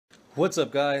What's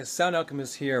up guys, Sound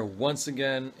Alchemist here once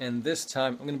again, and this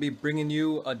time I'm going to be bringing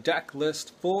you a deck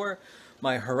list for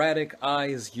my Hieratic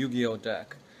Eyes Yu-Gi-Oh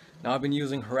deck. Now I've been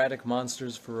using Hieratic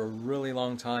monsters for a really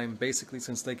long time, basically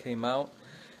since they came out,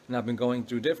 and I've been going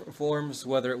through different forms,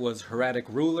 whether it was Hieratic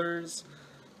Rulers,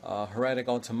 Hieratic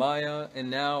Altamaya, and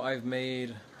now I've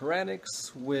made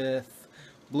Hieratics with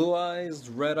Blue Eyes,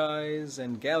 Red Eyes,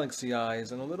 and Galaxy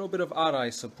Eyes, and a little bit of Odd Eye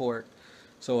support.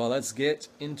 So let's get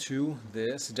into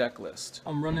this deck list.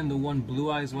 I'm running the one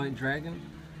Blue Eyes White Dragon,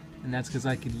 and that's because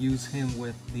I could use him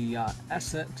with the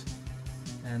asset,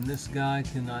 and this guy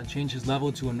can change his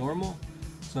level to a normal.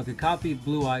 So I could copy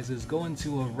Blue Eyes, go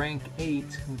into a rank 8,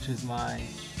 which is my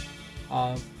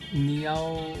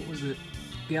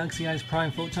Galaxy Eyes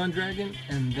Prime Photon Dragon,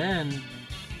 and then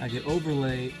I could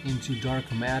overlay into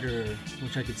Dark Matter,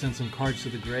 which I could send some cards to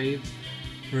the grave.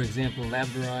 For example,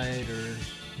 Labradorite or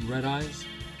Red Eyes,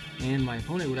 and my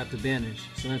opponent would have to banish.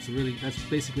 So that's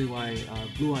basically why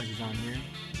Blue Eyes is on here.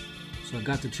 So I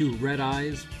got the two Red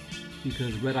Eyes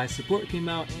because Red Eye support came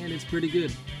out and it's pretty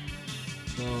good.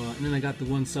 So and then I got the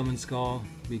one Summon Skull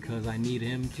because I need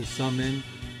him to summon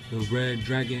the Red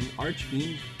Dragon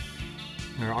Archfiend,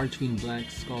 or Archfiend Black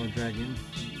Skull Dragon,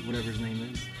 whatever his name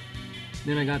is.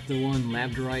 Then I got the one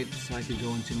Labradorite so I could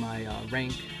go into my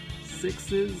rank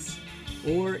 6s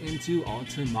or into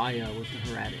Altamaya with the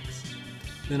Hieratics.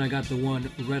 Then I got the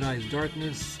one Red Eyes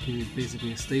Darkness, who's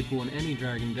basically a staple in any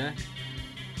dragon deck.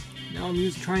 Now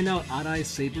I'm trying out Odd Eye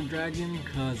Saber Dragon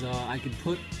because I could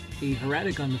put a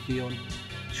Hieratic on the field,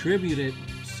 tribute it,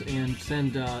 and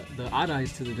send the Odd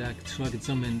Eyes to the deck so I could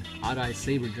summon Odd Eye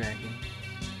Saber Dragon.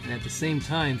 And at the same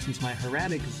time, since my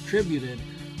Hieratic is tributed,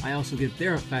 I also get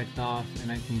their effect off,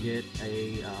 and I can get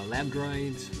a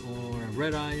Labradorite or a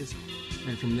Red Eyes,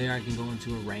 and from there I can go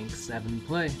into a rank 7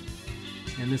 play.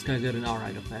 And this guy's got an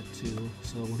alright effect too,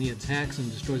 so when he attacks and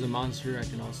destroys a monster, I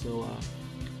can also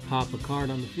pop a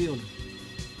card on the field.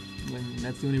 And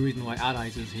that's the only reason why Odd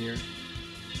Eyes is here.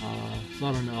 So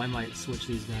I don't know, I might switch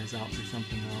these guys out for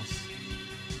something else.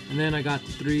 And then I got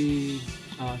the 3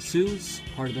 Sues,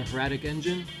 part of the Hieratic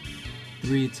engine,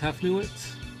 3 Tefnuit,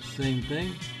 same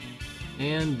thing,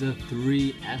 and the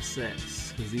 3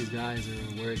 Assets, because these guys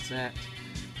are where it's at.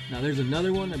 Now there's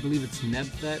another one, I believe it's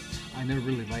Nebthet. I never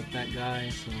really liked that guy,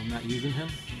 so I'm not using him.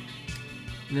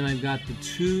 And then I've got the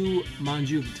 2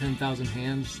 Manju of the 10,000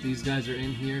 Hands. These guys are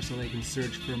in here so they can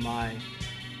search for my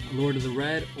Lord of the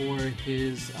Red or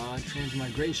his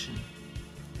Transmigration.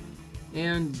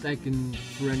 And I can,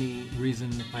 for any reason,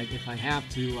 if I have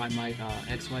to, I might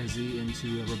XYZ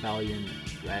into a Rebellion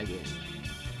Dragon.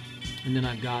 And then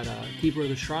I've got Keeper of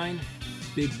the Shrine,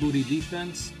 big booty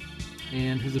defense.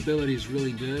 And his ability is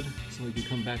really good, so he can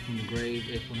come back from the grave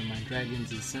if one of my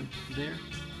dragons is sent there.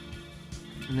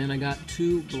 And then I got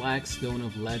 2 Black Stone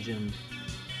of Legend.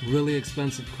 Really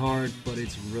expensive card, but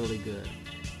it's really good.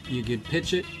 You could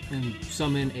pitch it and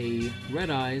summon a Red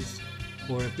Eyes,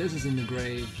 or if this is in the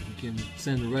grave, you can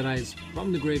send the Red Eyes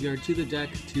from the graveyard to the deck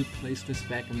to place this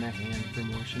back in the hand for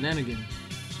more shenanigans.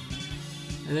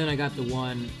 And then I got the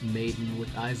one Maiden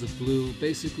with Eyes of Blue,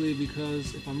 basically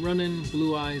because if I'm running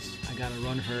Blue Eyes, I gotta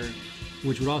run her,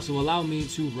 which would also allow me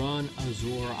to run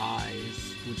Azure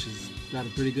Eyes, which has got a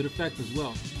pretty good effect as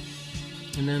well.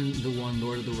 And then the one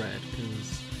Lord of the Red,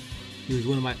 because he was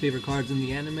one of my favorite cards in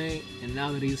the anime, and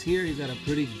now that he's here, he's got a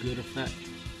pretty good effect.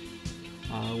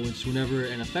 Which whenever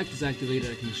an effect is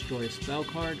activated, I can destroy a spell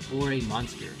card or a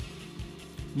monster.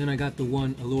 And then I got the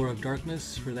one Allure of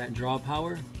Darkness for that draw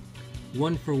power.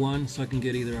 1 for 1, so I can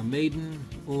get either a Maiden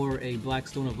or a Black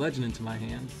Stone of Legend into my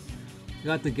hand. I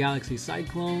got the Galaxy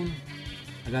Cyclone.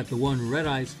 I got the one Red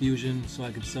Eyes Fusion, so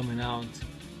I could summon out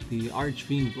the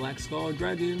Archfiend Black Skull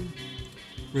Dragon.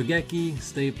 Regeki,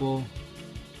 staple.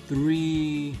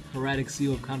 3 Hieratic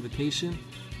Seal of Convocation,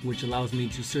 which allows me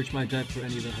to search my deck for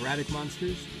any of the Hieratic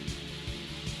monsters.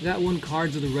 I got 1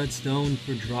 Cards of the Red Stone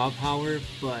for draw power,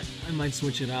 but I might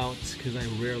switch it out because I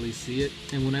rarely see it,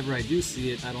 and whenever I do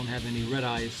see it, I don't have any Red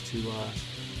Eyes to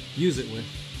use it with.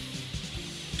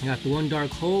 I got the 1 Dark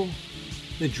Hole,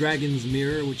 the Dragon's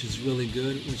Mirror, which is really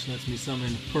good, which lets me summon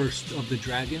first of the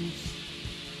dragons.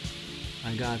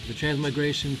 I got the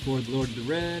Transmigration for the Lord of the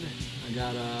Red. I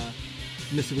got a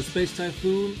Mystical Space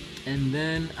Typhoon, and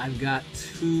then I've got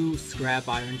 2 Scrap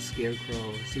Iron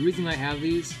Scarecrows. The reason I have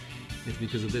these is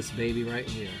because of this baby right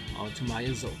here, Altamaya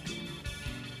Zoki.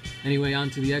 Anyway,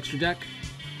 on to the extra deck.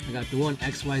 I got the 1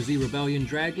 XYZ Rebellion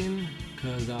Dragon,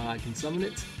 because I can summon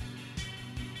it.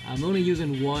 I'm only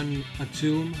using 1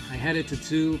 Attune. I had it to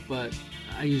 2, but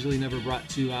I usually never brought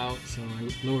 2 out, so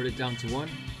I lowered it down to 1.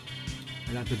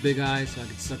 I got the Big Eye so I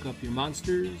could suck up your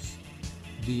monsters.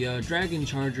 the Dragon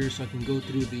Charger so I can go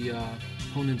through the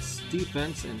opponent's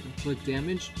defense and inflict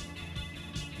damage.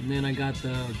 And then I got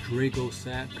the Draco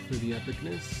Sack for the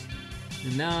epicness.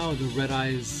 And now the Red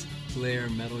Eyes Flare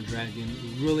Metal Dragon,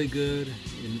 really good.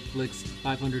 It inflicts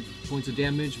 500 points of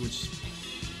damage, which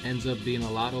ends up being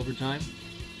a lot over time.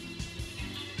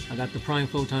 I got the Prime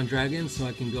Photon Dragon so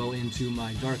I can go into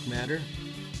my Dark Matter.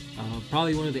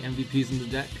 Probably one of the MVPs in the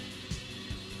deck.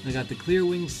 I got the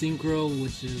Clearwing Synchro,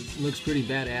 which looks pretty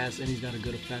badass, and he's got a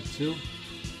good effect too.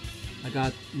 I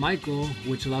got Michael,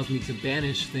 which allows me to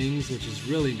banish things, which is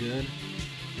really good.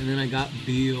 And then I got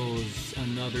Beals,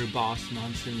 another boss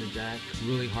monster in the deck,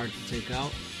 really hard to take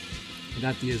out. I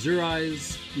got the Azure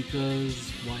Eyes, because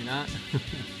why not?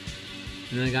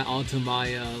 And then I got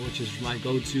Altamaya, which is my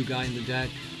go-to guy in the deck.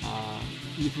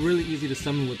 Really easy to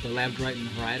summon with the Labradorite and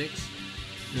Hieratics.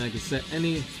 And I can set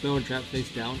any spell or trap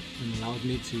face down, and allows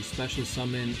me to special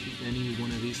summon any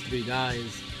one of these three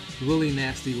guys. Really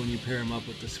nasty when you pair him up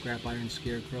with the Scrap Iron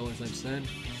Scarecrow, as I've said.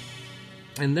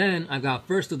 And then I've got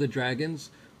First of the Dragons,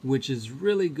 which is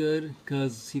really good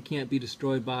because he can't be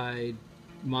destroyed by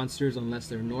monsters unless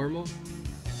they're normal,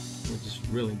 which is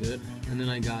really good. And then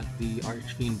I got the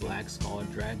Archfiend Black Skull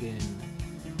Dragon.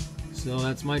 So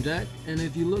that's my deck. And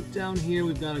if you look down here,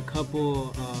 we've got a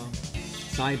couple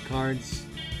side cards.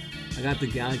 I got the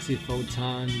Galaxy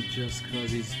Photon just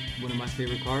because he's one of my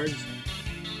favorite cards.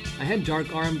 I had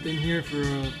Dark Armed in here for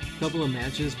a couple of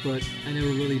matches, but I never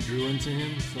really drew into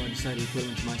him, so I decided to put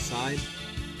him to my side.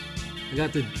 I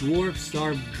got the Dwarf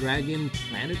Star Dragon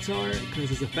Planetar because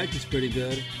his effect is pretty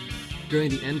good. During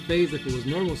the end phase, if it was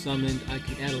normal summoned, I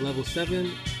can add a level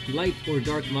 7 light or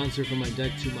dark monster from my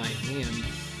deck to my hand.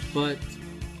 But,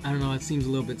 I don't know, it seems a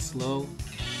little bit slow.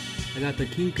 I got the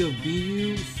King of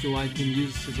Bu, so I can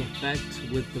use his effect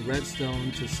with the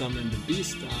Redstone to summon the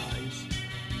Beast Eyes,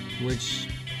 which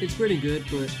it's pretty good,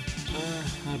 but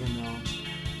I don't know.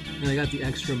 And I got the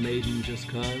Extra Maiden just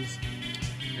cause.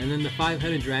 And then the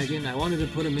 5-headed dragon, I wanted to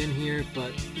put him in here,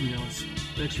 but you know,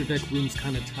 extra deck room's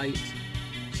kind of tight,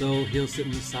 so he'll sit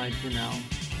in the side for now.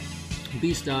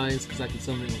 Beast Eyes, because I can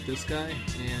summon it with this guy,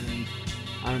 and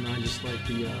I don't know, I just like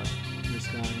this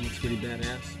guy, looks pretty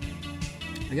badass.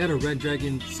 I got a Red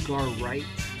Dragon Scar Right.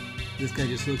 This guy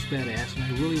just looks badass, and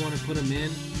I really want to put him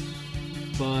in,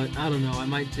 but I don't know, I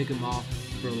might take him off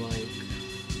for like,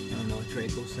 I don't know, a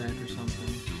Draco Sack or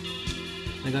something.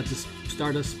 I got this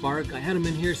Stardust Spark. I had him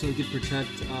in here so he could protect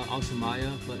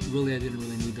Altamaya, but really I didn't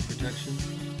really need the protection.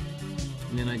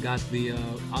 And then I got the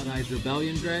Odd Eyes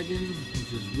Rebellion Dragon,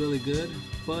 which is really good,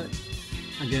 but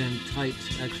again, tight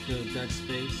extra deck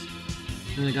space.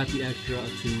 Then I got the extra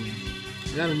Attune.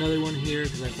 I got another one here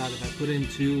because I thought if I put in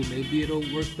 2, maybe it'll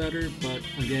work better, but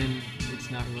again,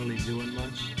 it's not really doing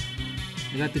much.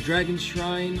 I got the Dragon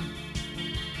Shrine,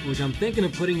 which I'm thinking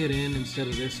of putting it in instead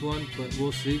of this one, but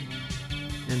we'll see.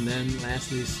 And then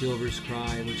lastly, Silver's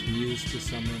Cry, which can use to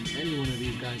summon any one of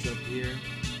these guys up here.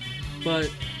 But,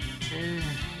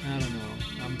 I don't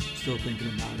know. I'm still thinking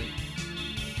about it.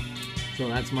 So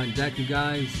that's my deck, you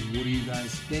guys. What do you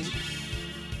guys think?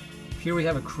 Here we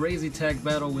have a crazy tag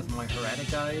battle with my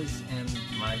Hieratic guys, and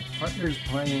my partner's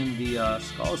playing the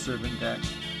Skull Servant deck.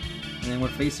 And then we're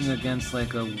facing against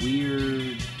like a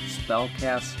weird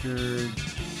spellcaster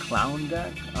clown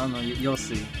deck. I don't know, you'll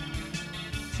see.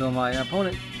 So my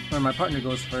opponent, or my partner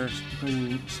goes first,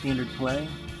 pretty standard play.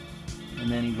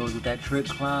 And then he goes with that Trick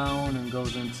Clown and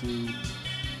goes into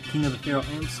King of the Feral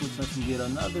Imps, which lets him get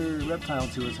another reptile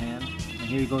to his hand. And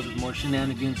here he goes with more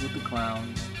shenanigans with the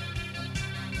clowns.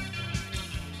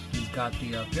 He's got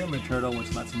the Pyramid Turtle,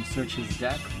 which lets him search his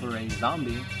deck for a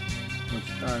zombie,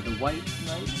 which are the White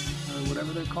Knights, or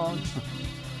whatever they're called.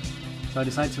 So I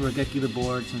decided to Regeki the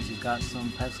board since he's got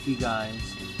some pesky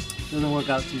guys. Doesn't work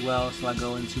out too well, so I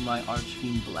go into my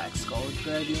Archfiend Black Skull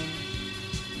Dragon.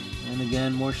 And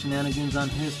again, more shenanigans on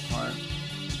his part.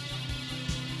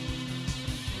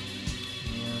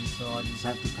 And so I just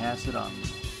have to pass it up.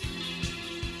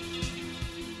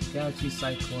 Galaxy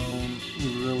Cyclone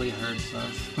really hurts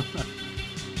us.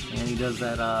 And he does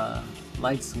that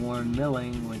Lightsworn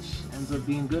Milling, which ends up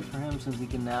being good for him since he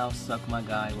can now suck my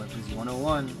guy with his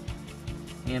 101.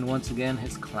 And once again,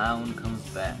 his clown comes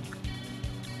back.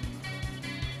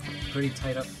 Pretty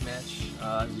tight up match.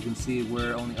 As you can see,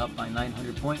 we're only up by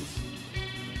 900 points.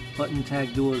 Button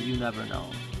tag duels, you never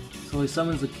know. So he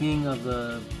summons the King of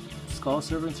the Skull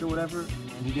Servants or whatever,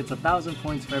 and he gets 1,000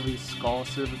 points for every Skull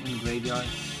Servant in the graveyard.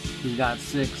 He's got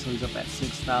 6, so he's up at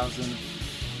 6,000.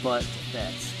 But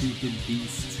that stupid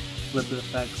beast Flip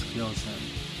Effects kills him.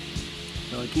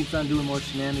 So he keeps on doing more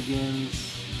shenanigans.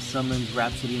 Summons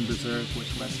Rhapsody and Berserk,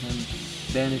 which lets him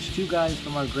banish 2 guys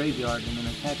from our graveyard, and then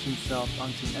attach himself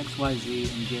onto an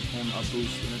XYZ and give him a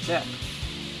boost in attack.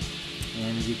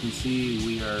 And as you can see,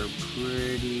 we are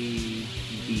pretty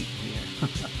deep here.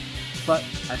 But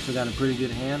I still got a pretty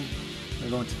good hand. I'm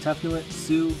going to Transmuting,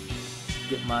 Sue,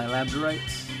 get my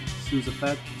Labradorites, Sue's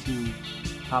effect to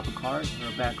pop a card or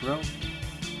a back row.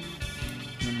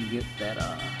 And then you get that,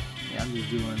 yeah, I'm just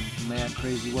doing mad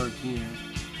crazy work here.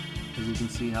 As you can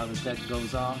see how the deck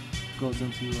goes off, goes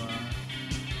into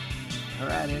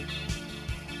Hieratic.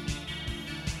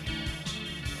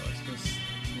 So it's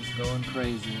just going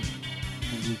crazy.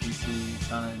 As you can see,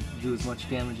 trying to do as much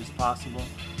damage as possible.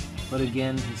 But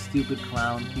again, his stupid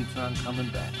clown keeps on coming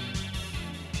back.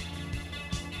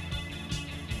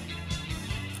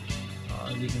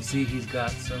 As you can see, he's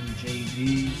got some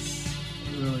JVs.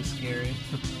 Really scary.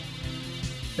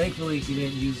 Thankfully, he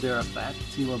didn't use their effect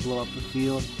to blow up the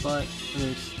field, but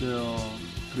there's still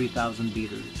 3,000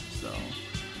 beaters. So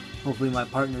hopefully my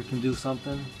partner can do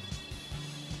something.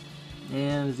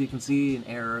 And as you can see, an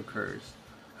error occurs.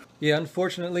 Yeah,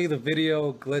 unfortunately the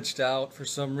video glitched out for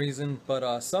some reason,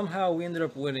 but somehow we ended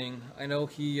up winning. I know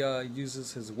he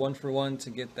uses his 1-for-1 to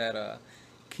get that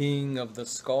King of the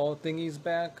Skull thingies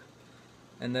back.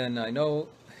 And then I know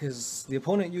the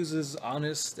opponent uses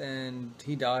Honest and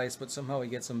he dies, but somehow he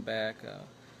gets him back.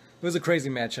 It was a crazy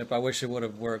matchup. I wish it would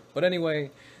have worked. But anyway,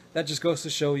 that just goes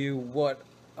to show you what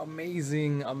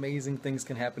amazing things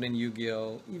can happen in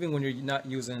Yu-Gi-Oh! Even when you're not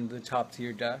using the top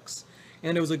tier decks.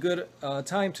 And it was a good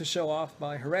time to show off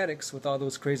my Hieratics with all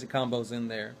those crazy combos in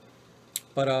there.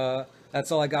 But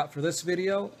that's all I got for this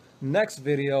video. Next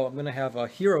video, I'm going to have a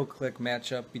Hero Click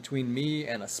matchup between me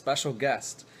and a special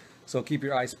guest. So keep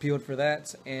your eyes peeled for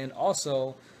that. And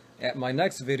also, at my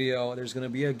next video, there's going to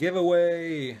be a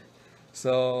giveaway.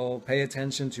 So pay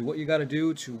attention to what you got to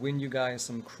do to win you guys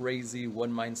some crazy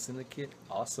One Mind Syndicate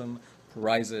awesome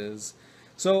prizes.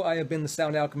 So I have been the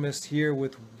Sound Alchemist here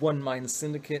with One Mind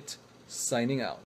Syndicate, signing out.